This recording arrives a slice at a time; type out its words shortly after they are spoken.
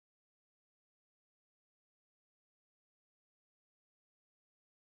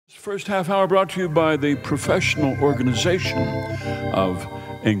First half hour brought to you by the Professional Organization of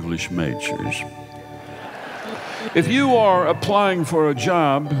English Majors. If you are applying for a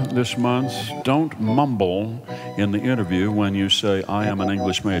job this month, don't mumble in the interview when you say, I am an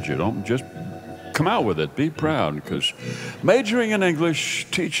English major. Don't just come out with it. Be proud, because majoring in English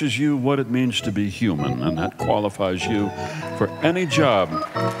teaches you what it means to be human, and that qualifies you for any job.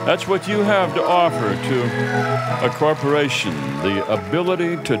 That's what you have to offer to a corporation, the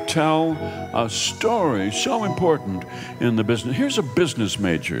ability to tell a story, so important in the business. Here's a business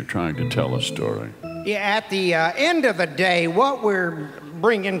major trying to tell a story. Yeah, at the end of the day, what we're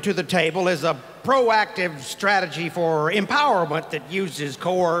bringing to the table is a proactive strategy for empowerment that uses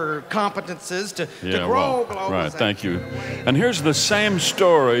core competences to grow global. Right, thank you. And here's the same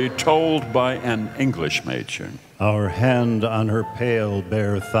story told by an English major. Our hand on her pale,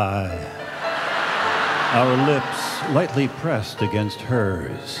 bare thigh, our lips lightly pressed against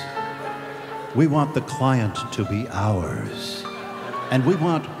hers. We want the client to be ours, and we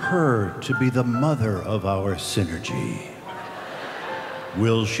want her to be the mother of our synergy.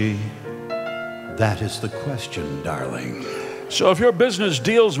 Will she? That is the question, darling. So if your business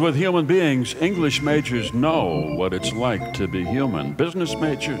deals with human beings, English majors know what it's like to be human. Business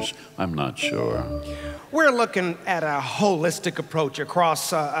majors, I'm not sure. We're looking at a holistic approach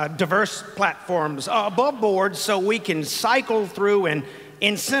across diverse platforms above board, so we can cycle through and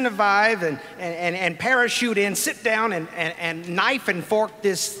incentivize and parachute in, sit down and knife and fork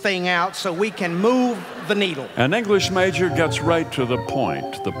this thing out so we can move the needle. An English major gets right to the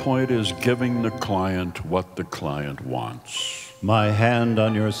point. The point is giving the client what the client wants. My hand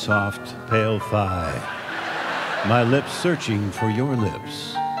on your soft, pale thigh, my lips searching for your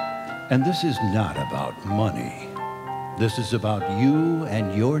lips. And this is not about money. This is about you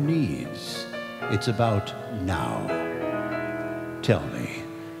and your needs. It's about now. Tell me,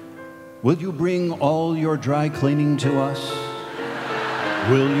 will you bring all your dry cleaning to us?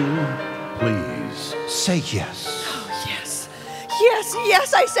 Will you? Please, say yes. Oh, yes. Yes,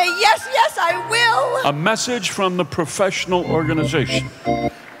 yes, I say yes, yes, I will. A message from the Professional Organization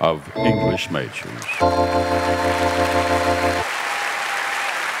of English Majors.